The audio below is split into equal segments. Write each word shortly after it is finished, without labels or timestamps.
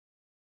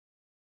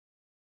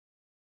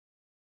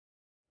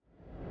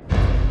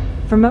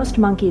For most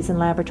monkeys in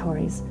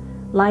laboratories,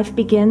 life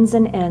begins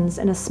and ends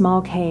in a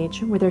small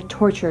cage where they're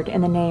tortured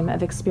in the name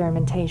of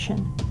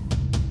experimentation.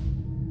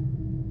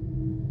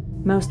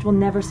 Most will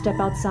never step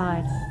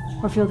outside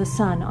or feel the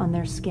sun on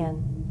their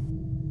skin.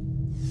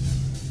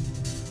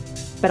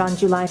 But on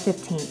July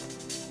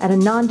 15th, at a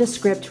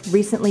nondescript,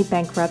 recently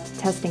bankrupt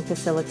testing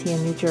facility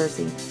in New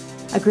Jersey,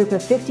 a group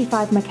of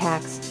 55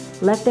 macaques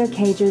left their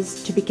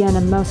cages to begin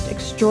a most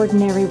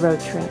extraordinary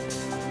road trip.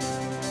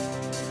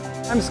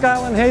 I'm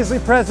Scotlund Haisley,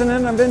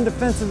 president of In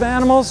Defense of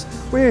Animals.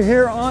 We are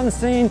here on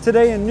scene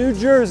today in New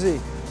Jersey,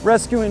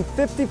 rescuing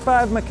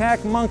 55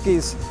 macaque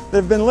monkeys that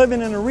have been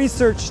living in a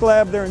research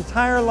lab their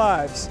entire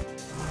lives.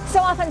 So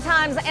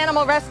oftentimes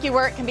animal rescue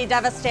work can be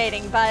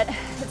devastating, but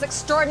it's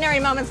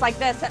extraordinary moments like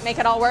this that make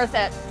it all worth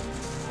it.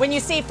 When you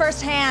see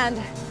firsthand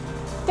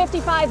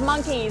 55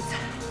 monkeys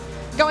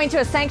going to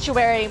a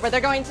sanctuary where they're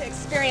going to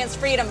experience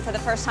freedom for the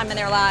first time in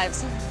their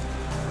lives.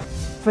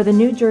 For the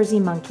New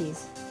Jersey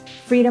monkeys,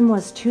 freedom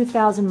was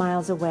 2,000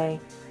 miles away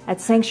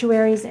at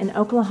sanctuaries in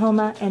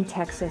Oklahoma and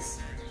Texas,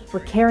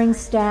 where caring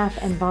staff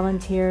and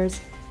volunteers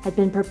had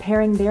been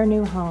preparing their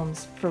new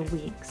homes for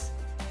weeks.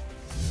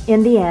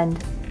 In the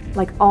end,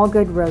 like all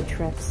good road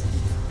trips,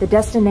 the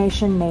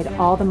destination made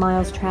all the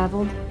miles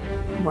traveled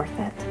worth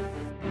it.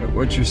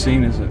 What you're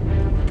seeing is a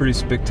pretty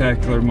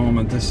spectacular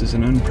moment. This is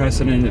an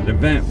unprecedented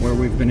event where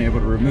we've been able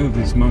to remove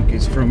these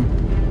monkeys from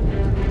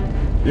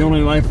the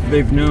only life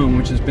they've known,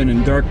 which has been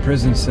in dark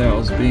prison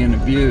cells being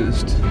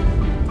abused.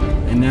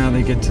 And now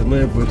they get to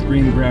live with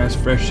green grass,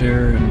 fresh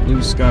air, and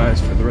blue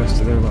skies for the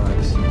rest of their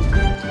lives.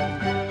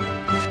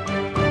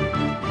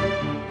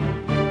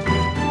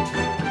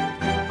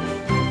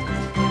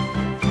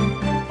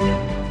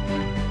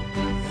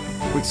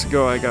 Weeks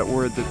ago I got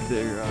word that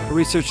their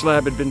research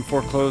lab had been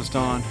foreclosed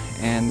on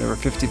and there were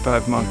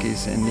 55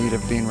 monkeys in need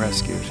of being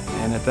rescued.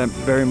 And at that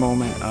very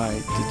moment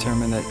I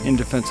determined that In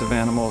Defense of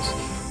Animals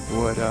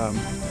would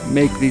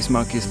make these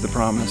monkeys the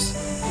promise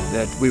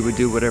that we would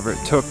do whatever it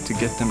took to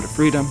get them to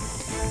freedom.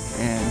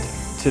 And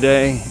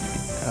today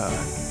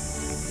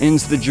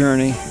ends the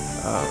journey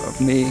of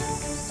me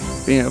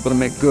being able to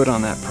make good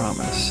on that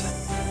promise.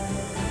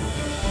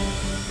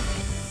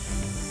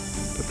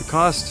 But the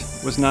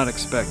cost was not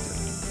expected.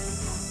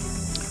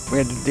 We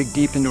had to dig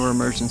deep into our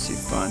emergency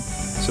fund.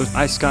 So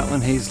I,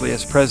 Scotlund Haisley,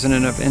 as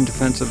president of In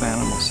Defense of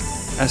Animals,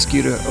 ask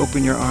you to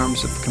open your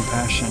arms of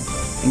compassion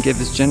and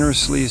give as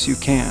generously as you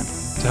can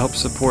to help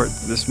support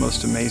this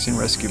most amazing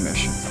rescue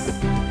mission.